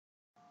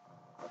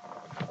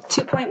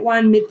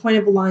2.1, midpoint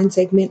of a line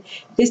segment.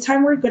 This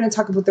time we're going to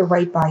talk about the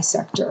right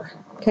bisector.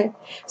 Okay,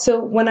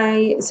 so when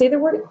I say the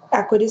word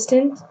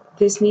equidistant,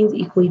 this means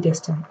equally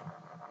distant.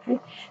 Okay,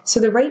 so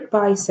the right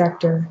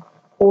bisector,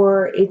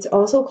 or it's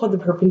also called the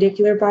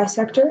perpendicular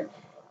bisector.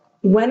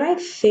 When I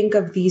think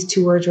of these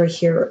two words right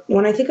here,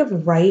 when I think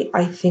of right,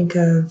 I think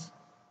of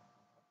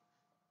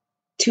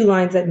two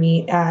lines that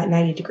meet at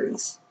 90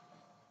 degrees.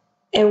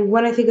 And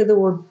when I think of the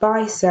word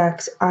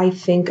bisect, I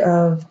think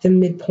of the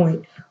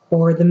midpoint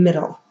or the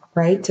middle,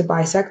 right? To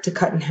bisect, to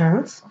cut in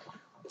half.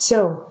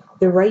 So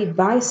the right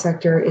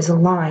bisector is a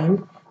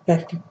line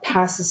that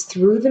passes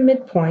through the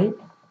midpoint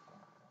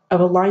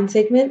of a line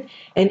segment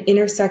and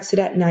intersects it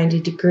at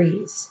 90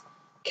 degrees,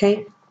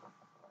 okay?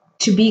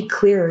 To be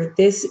clear,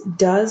 this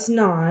does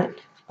not,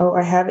 oh,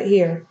 I have it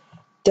here,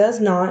 does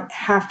not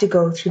have to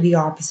go through the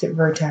opposite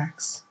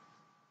vertex,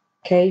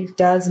 okay?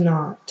 Does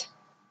not.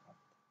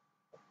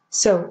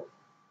 So,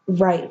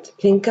 right,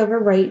 think of a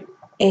right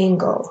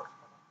angle,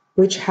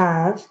 which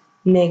have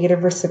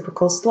negative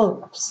reciprocal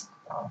slopes.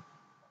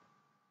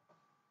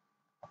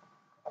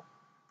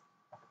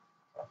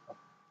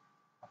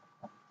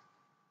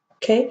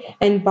 Okay,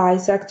 and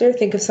bisector,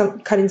 think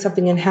of cutting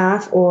something in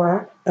half,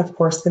 or, of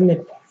course, the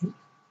midpoint.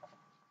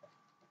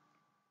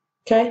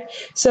 Okay,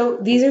 so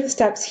these are the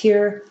steps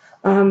here.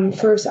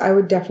 First, I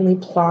would definitely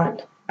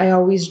plot. I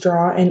always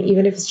draw, and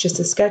even if it's just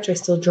a sketch, I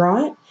still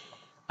draw it.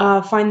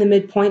 Find the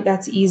midpoint,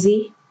 that's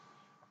easy.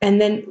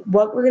 And then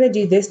what we're going to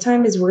do this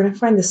time is we're going to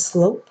find the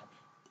slope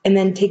and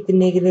then take the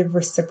negative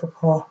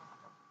reciprocal.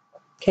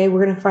 Okay,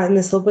 we're going to find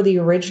the slope of the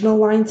original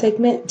line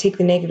segment, take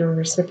the negative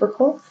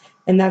reciprocal,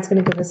 and that's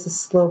going to give us the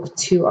slope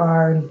to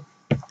our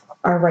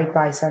right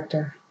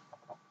bisector.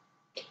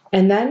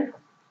 And then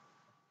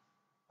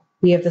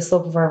we have the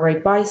slope of our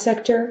right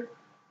bisector.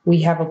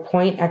 We have a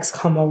point x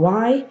comma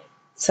y.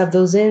 Sub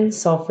those in,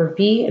 solve for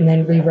b, and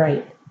then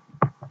rewrite.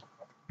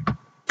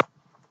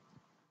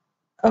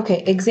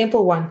 Okay,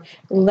 example 1.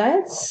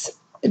 Let's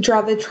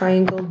draw the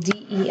triangle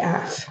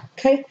DEF.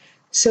 Okay,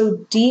 so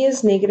D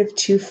is negative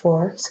 2,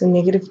 4. So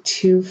negative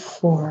 2,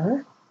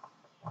 4.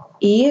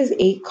 E is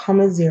 8,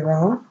 comma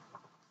 0.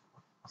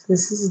 So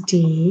this is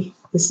D.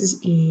 This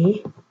is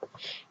E.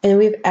 And then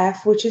we have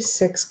F, which is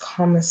 6,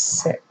 comma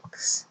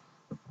 6.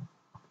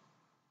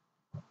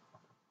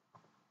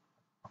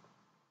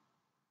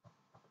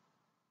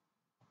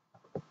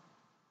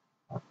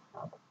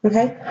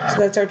 Okay,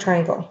 so that's our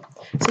triangle.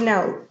 So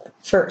now,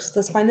 first,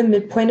 let's find the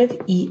midpoint of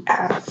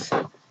EF.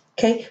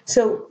 Okay,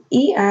 so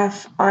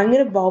EF, I'm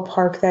going to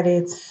ballpark that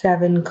it's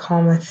 7,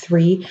 comma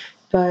 3,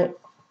 but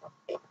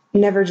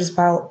never just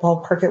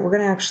ballpark it. We're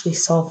going to actually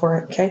solve for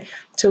it, okay?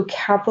 So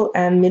capital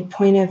M,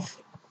 midpoint of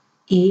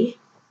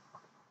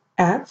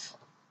EF.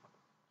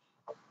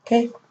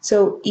 Okay,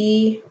 so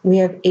E, we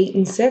have 8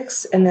 and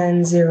 6, and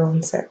then 0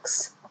 and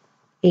 6.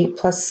 8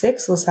 plus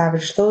 6, let's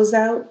average those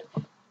out.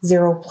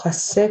 0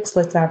 plus 6,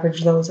 let's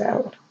average those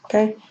out,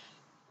 okay?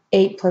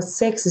 8 plus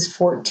 6 is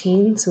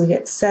 14, so we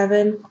get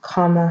 7,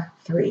 comma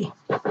 3.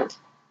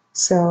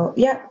 So,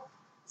 yeah,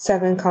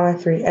 7, comma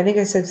 3. I think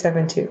I said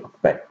 7 too,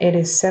 but it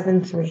is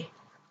 7, 3.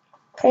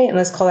 Okay, and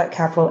let's call that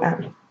capital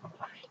M.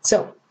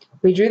 So,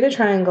 we drew the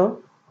triangle,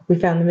 we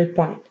found the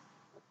midpoint.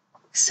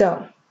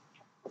 So,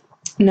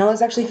 now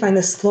let's actually find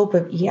the slope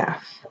of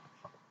EF.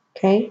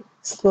 Okay,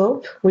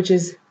 slope, which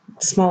is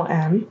small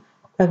m,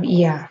 of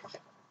EF.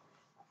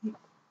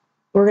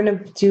 We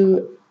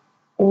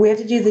have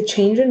to do the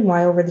change in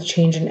y over the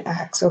change in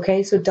x,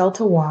 okay? So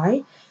delta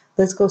y,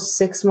 let's go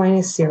 6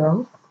 minus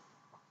 0.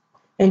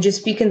 And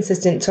just be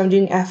consistent. So I'm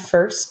doing f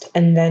first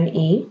and then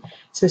e.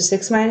 So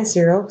 6 minus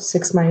 0,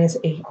 6 minus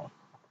 8.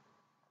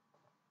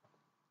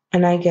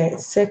 And I get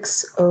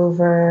 6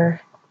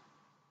 over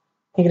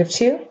negative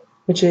 2,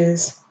 which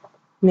is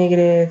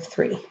negative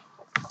 3.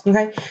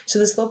 Okay, so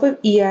the slope of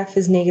EF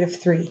is negative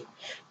 3.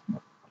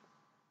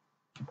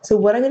 So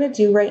what I'm going to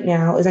do right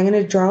now is I'm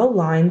going to draw a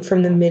line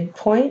from the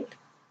midpoint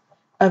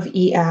of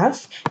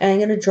EF, and I'm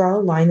going to draw a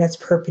line that's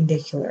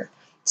perpendicular.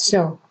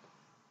 So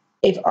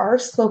if our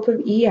slope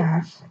of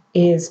EF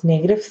is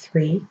negative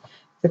 3,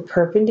 the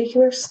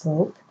perpendicular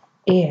slope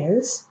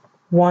is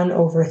 1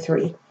 over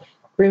 3.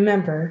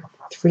 Remember,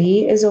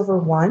 3 is over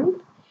 1,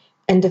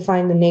 and to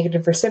find the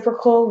negative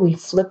reciprocal, we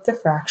flip the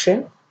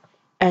fraction,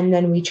 and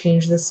then we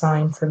change the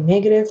sign from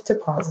negative to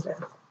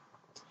positive.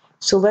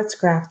 So let's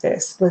graph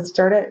this. Let's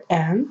start at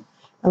M,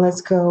 and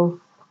let's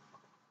go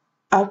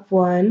up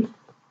 1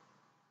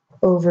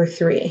 over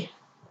 3.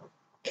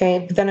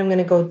 Okay, but then I'm going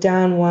to go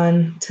down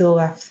 1 to the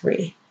left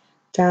 3.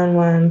 Down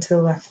 1 to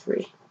the left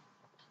 3.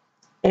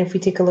 And if we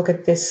take a look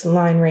at this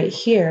line right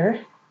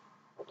here,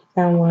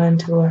 down 1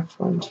 to the left,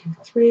 1, 2,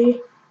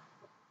 3,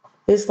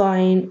 this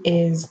line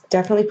is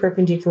definitely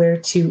perpendicular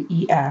to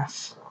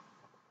EF.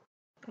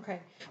 Okay,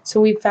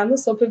 so we've found the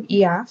slope of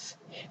EF,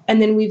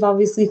 and then we've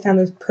obviously found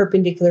the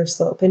perpendicular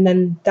slope, and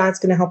then that's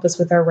going to help us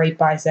with our right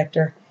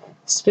bisector,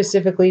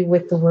 specifically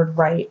with the word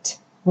right,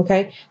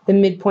 okay? The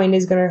midpoint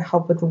is going to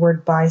help with the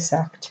word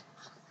bisect,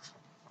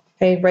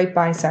 okay, right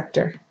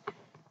bisector.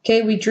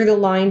 Okay, we drew the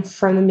line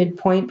from the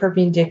midpoint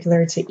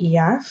perpendicular to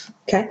EF.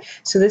 Okay,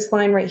 so this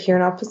line right here,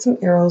 and I'll put some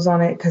arrows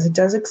on it because it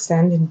does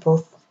extend in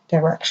both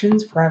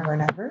directions forever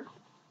and ever.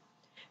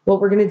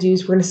 What we're going to do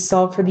is we're going to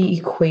solve for the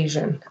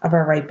equation of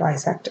our right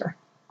bisector.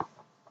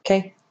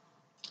 Okay,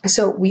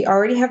 so we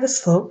already have the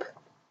slope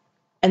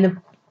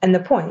and the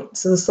point.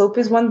 So the slope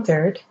is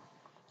 1/3, and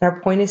our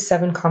point is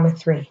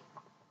 7,3.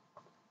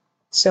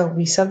 So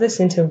we sub this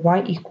into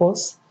y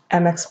equals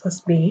mx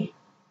plus b.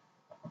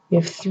 We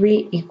have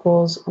 3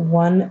 equals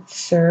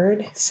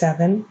 1/3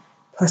 7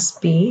 plus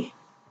b.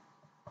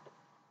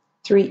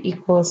 3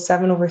 equals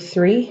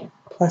 7/3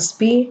 plus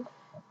b.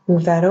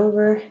 Move that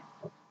over.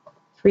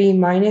 3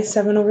 minus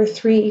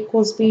 7/3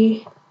 equals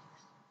b.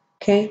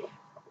 Okay,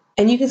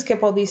 and you can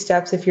skip all these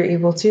steps if you're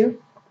able to.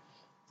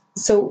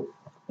 So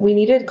we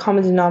need a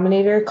common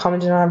denominator. Common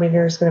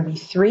denominator is going to be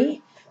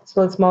 3.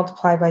 So let's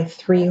multiply by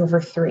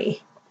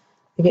 3/3.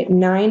 I get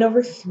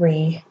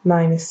 9/3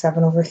 minus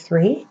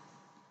 7/3.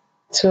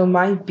 So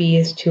my b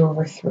is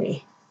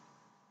 2/3.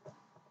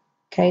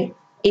 Okay,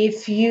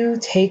 if you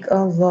take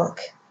a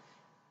look,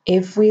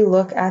 if we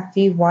look at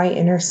the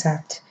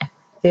y-intercept,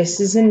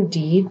 this is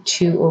indeed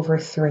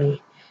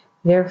 2/3.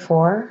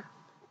 Therefore,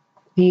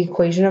 the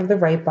equation of the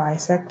right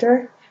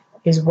bisector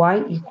is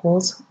y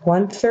equals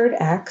 1/3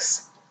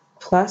 x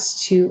plus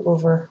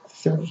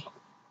 2/3.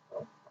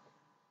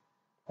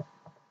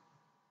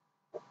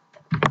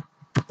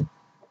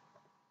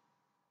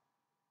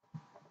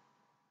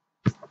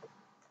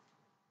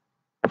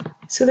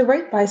 So the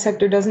right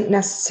bisector doesn't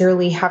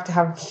necessarily have to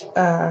have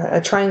a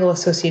triangle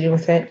associated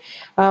with it.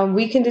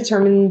 We can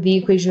determine the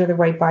equation of the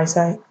right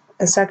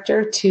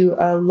bisector to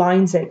a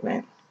line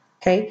segment.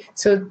 Okay,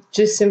 so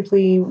just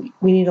simply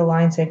we need a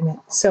line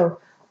segment. So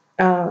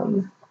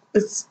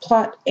let's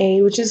plot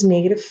A, which is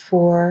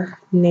 -4,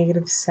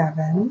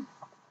 -7,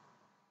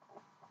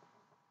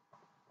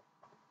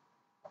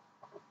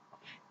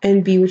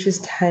 and B, which is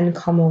 10,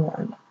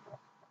 1.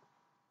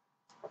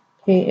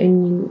 Okay,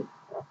 and you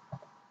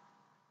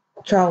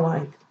draw a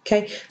line.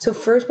 Okay, so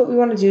first what we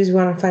want to do is we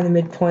want to find the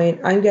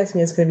midpoint. I'm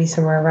guessing it's going to be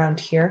somewhere around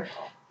here,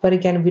 but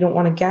again, we don't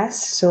want to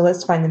guess, so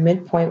let's find the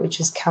midpoint, which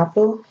is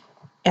capital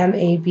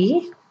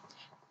MAB.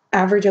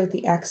 Average out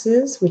the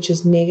x's, which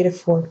is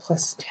 -4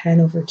 plus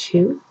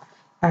 10/2.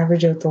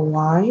 Average out the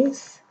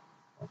y's.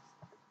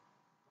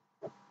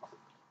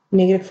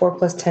 -4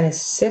 plus 10 is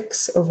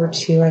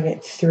 6/2, I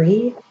get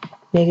 3.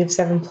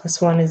 -7 plus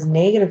 1 is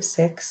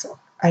 -6,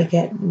 I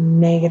get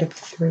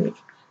 -3.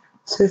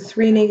 So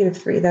 3,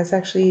 -3, that's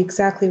actually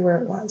exactly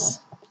where it was.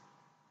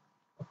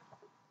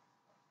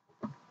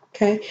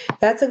 Okay,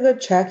 that's a good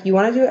check. You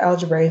want to do it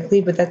algebraically,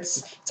 but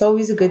it's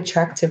always a good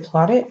check to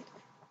plot it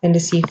and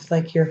to see if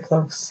like you're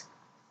close.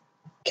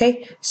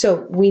 Okay,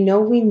 so we know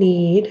we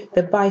need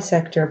the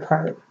bisector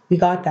part. We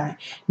got that.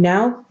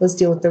 Now let's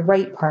deal with the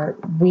right part.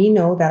 We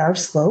know that our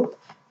slope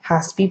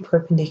has to be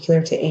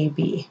perpendicular to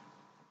AB.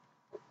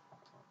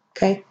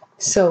 Okay,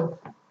 so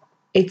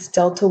it's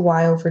delta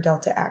y over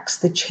delta x,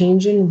 the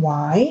change in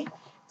y.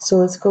 So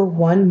let's go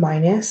 1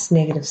 minus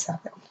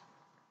 -7.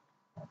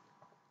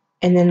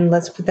 And then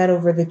let's put that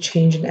over the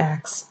change in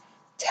x,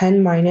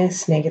 10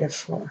 minus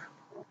 -4.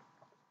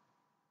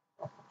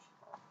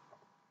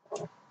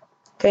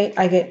 Okay,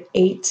 I get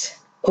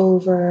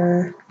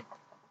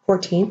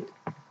 8/14.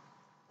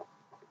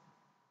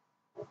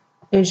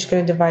 I'm just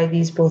going to divide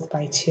these both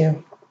by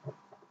 2.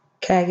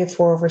 Okay, I get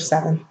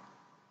 4/7.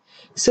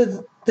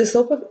 So the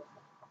slope of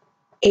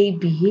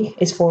AB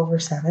is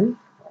 4/7.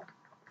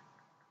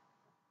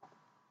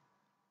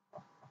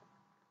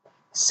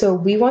 So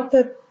we want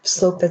the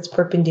slope that's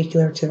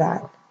perpendicular to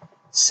that.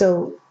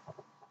 So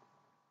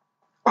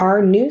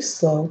our new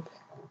slope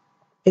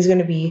is going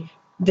to be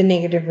the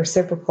negative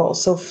reciprocal.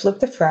 So flip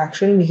the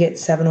fraction, we get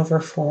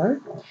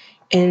 7/4.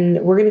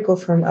 And we're going to go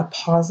from a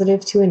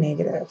positive to a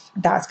negative.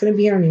 That's going to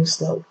be our new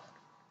slope.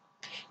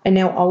 And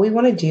now all we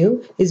want to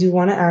do is we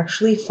want to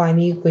actually find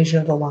the equation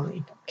of the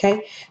line.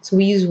 Okay, so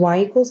we use y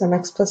equals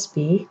mx plus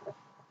b.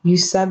 You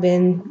sub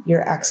in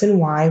your x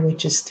and y,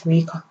 which is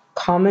 3,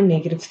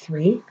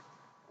 -3.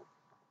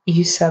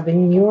 You sub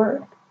in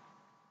your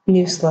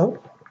new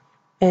slope,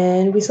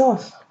 and we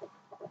solve.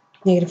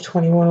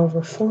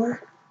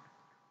 -21/4.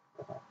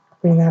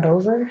 Bring that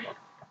over.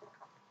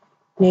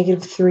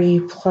 -3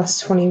 plus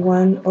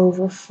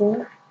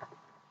 21/4.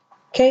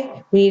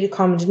 Okay, we need a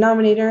common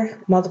denominator.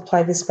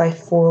 Multiply this by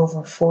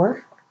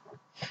 4/4.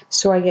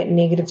 So I get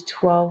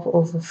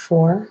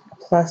 -12/4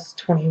 plus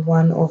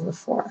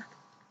 21/4.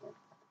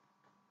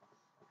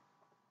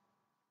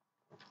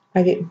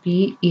 I get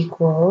b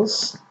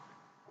equals,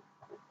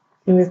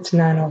 move it to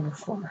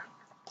 9/4.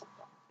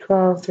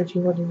 12,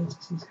 13, 14,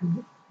 15,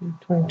 16,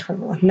 20,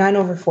 21.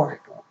 9/4.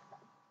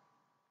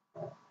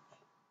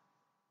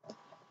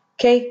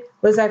 Okay,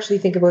 let's actually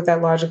think about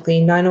that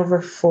logically.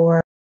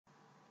 9/4.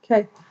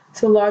 Okay,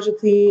 so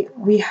logically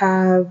we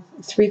have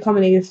 3,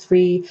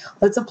 -3.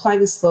 Let's apply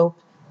the slope,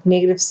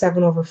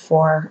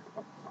 -7/4.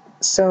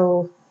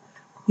 So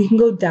we can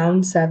go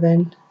down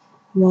 7.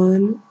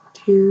 1,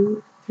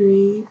 2,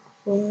 3,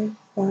 4,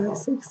 5,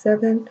 6,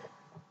 7.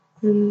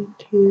 1,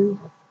 2,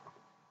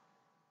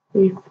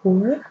 3,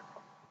 4.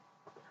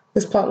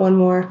 Let's plot one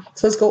more.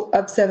 So let's go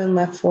up 7,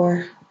 left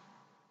 4.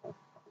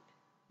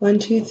 1,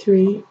 2,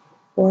 3,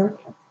 4,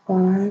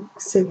 5,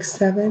 6,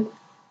 7.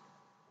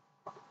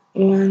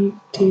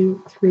 1,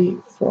 2, 3,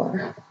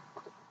 4.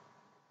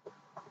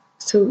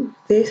 So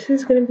this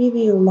is going to be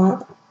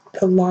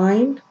the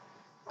line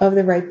of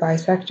the right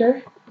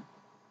bisector.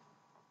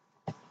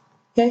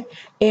 Okay,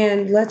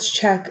 and let's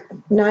check.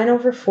 9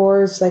 over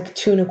 4 is like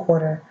 2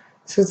 1/4.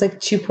 So it's like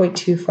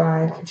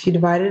 2.25 if you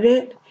divided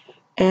it.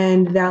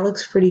 And that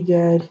looks pretty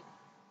good,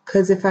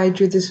 because if I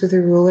drew this with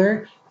a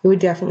ruler, it would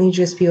definitely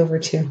just be over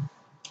 2.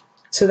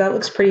 So that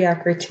looks pretty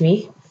accurate to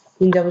me.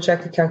 You can double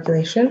check the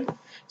calculation.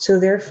 So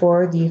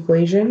therefore, the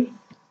equation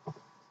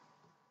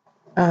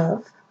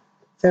of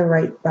the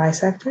right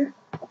bisector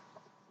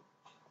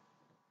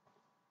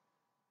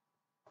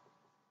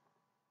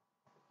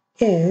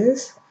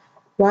is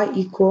y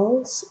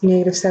equals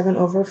 -7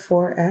 over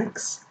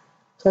 4x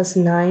plus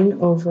 9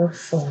 over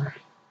 4.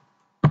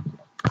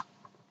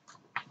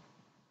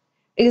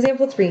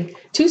 Example 3.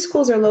 Two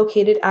schools are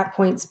located at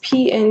points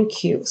P and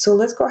Q. So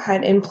let's go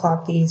ahead and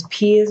plot these.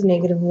 P is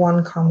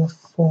 -1,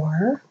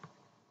 4.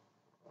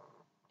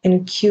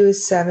 And Q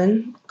is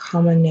 7,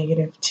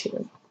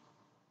 -2.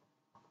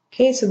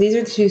 Okay, so these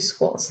are the two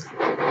schools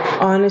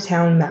on a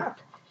town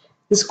map.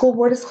 The school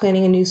board is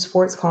planning a new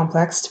sports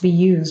complex to be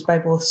used by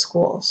both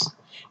schools.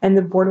 And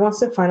the board wants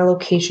to find a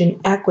location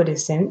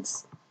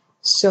equidistant.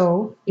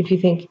 So if you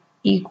think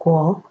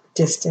equal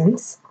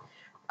distance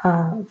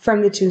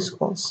from the two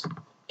schools.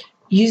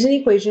 Use an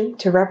equation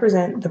to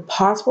represent the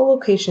possible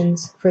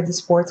locations for the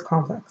sports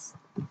complex.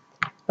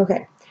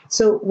 Okay,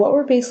 so what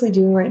we're basically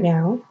doing right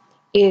now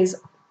is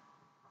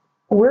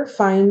we're going to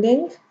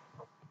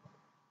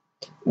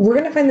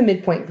find the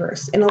midpoint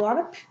first. And a lot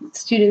of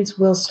students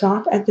will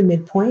stop at the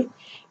midpoint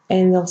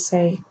and they'll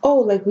say, oh,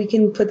 like we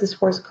can put the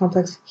sports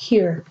complex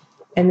here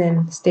and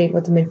then state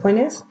what the midpoint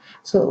is.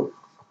 So,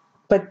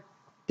 but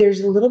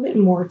there's a little bit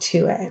more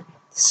to it.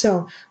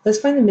 So let's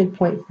find the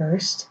midpoint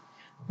first.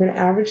 We're going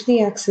to average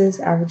the x's,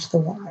 average the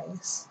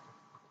y's.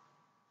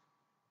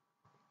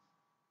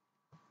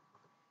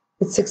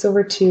 It's 6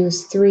 over 2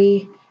 is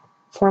 3.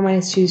 4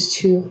 minus 2 is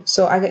 2.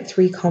 So I get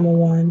 3,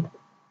 1.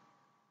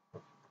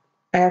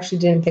 I actually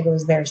didn't think it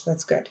was there, so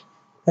that's good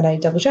that I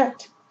double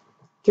checked.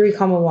 3,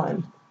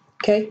 1.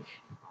 Okay,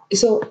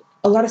 so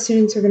a lot of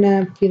students are going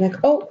to be like,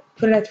 oh,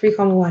 put it at 3,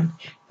 1.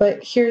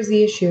 But here's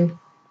the issue.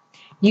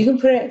 You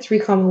can put it at 3,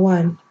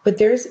 1, but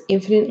there's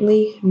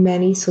infinitely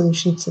many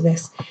solutions to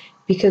this,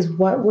 because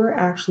what we're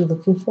actually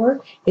looking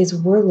for is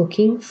we're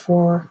looking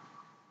for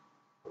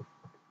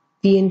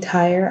the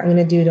entire, I'm going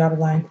to do a dotted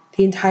line,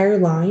 the entire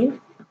line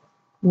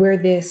where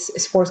this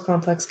sports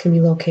complex can be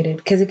located,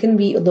 because it can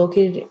be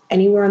located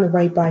anywhere on the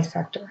right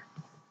bisector.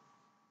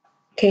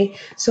 Okay,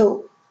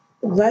 so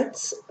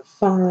let's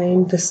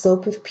find the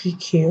slope of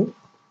PQ.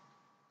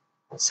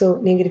 So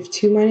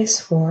 -2 minus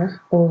 4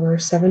 over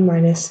 7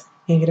 minus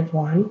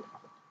 -1.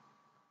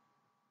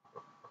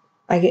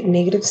 I get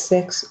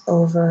 -6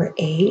 over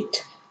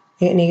 8.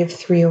 I get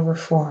 -3 over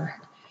 4.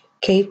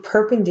 Okay,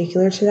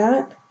 perpendicular to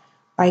that,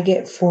 I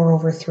get 4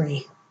 over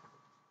 3.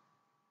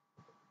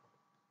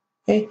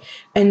 Okay,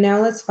 and now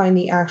let's find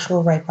the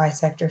actual right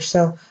bisector.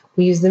 So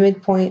we use the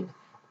midpoint,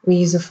 we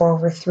use the 4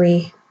 over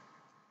 3,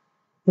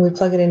 and we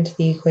plug it into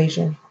the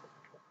equation.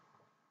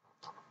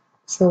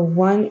 So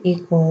 1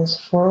 equals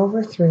 4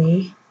 over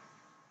 3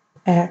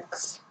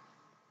 x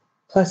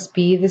plus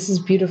b. This is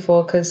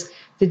beautiful because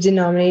the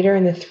denominator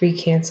and the 3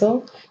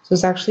 cancel. So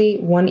it's actually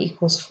 1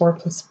 equals 4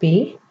 plus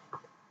b.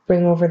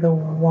 Bring over the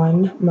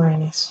 1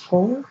 minus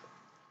 4.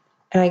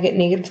 And I get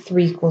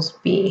 -3 equals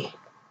b.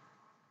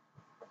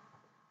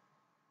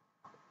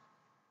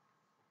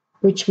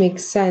 Which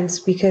makes sense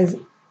because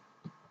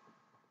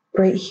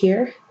right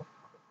here,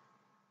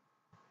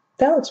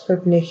 that looks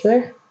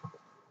perpendicular.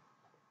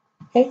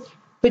 Okay,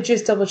 but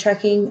just double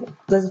checking,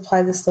 let's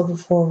apply the slope of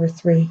 4 over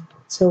 3.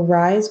 So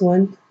rise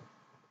 1,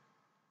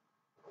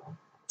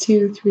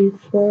 2, 3,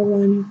 4,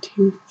 1,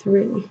 2,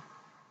 3.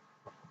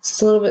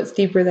 It's a little bit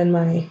steeper than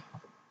my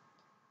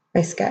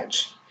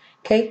sketch.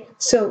 Okay,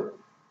 so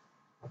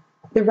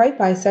the right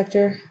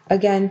bisector,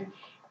 again,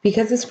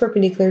 because it's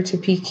perpendicular to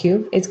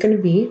PQ, it's going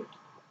to be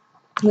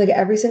like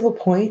every single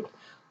point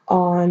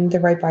on the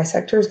right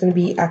bisector is going to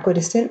be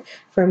equidistant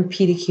from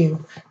P to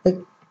Q. Like,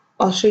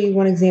 I'll show you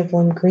one example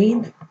in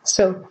green.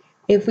 So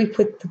if we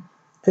put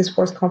the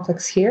sports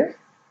complex here,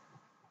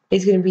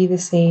 it's going to be the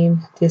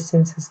same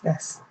distance as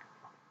this.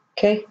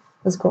 Okay,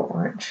 let's go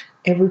orange.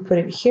 If we put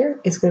it here,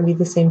 it's going to be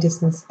the same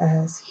distance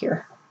as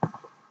here.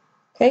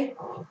 Okay,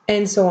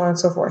 and so on and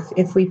so forth.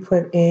 If we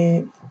put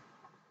it,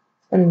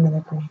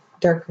 another green,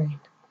 dark green.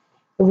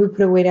 If we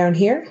put it way down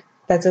here,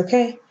 that's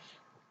okay,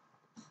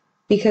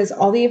 because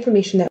all the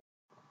information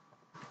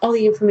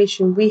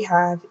we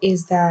have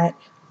is that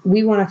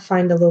we want to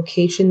find a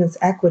location that's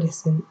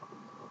equidistant.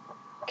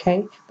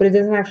 Okay, but it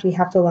doesn't actually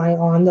have to lie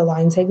on the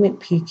line segment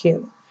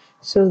PQ.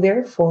 So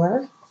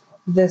therefore,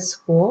 the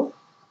school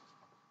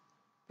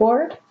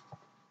board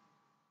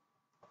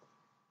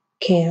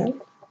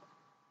can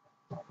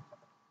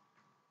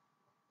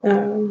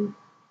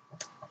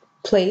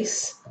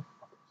place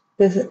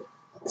the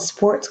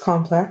sports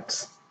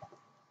complex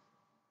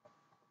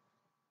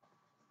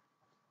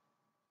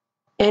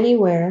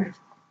anywhere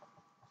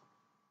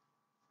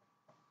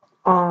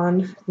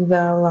on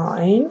the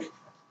line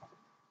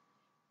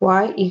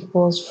y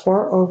equals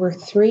 4 over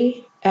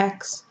 3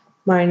 x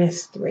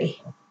minus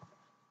 3.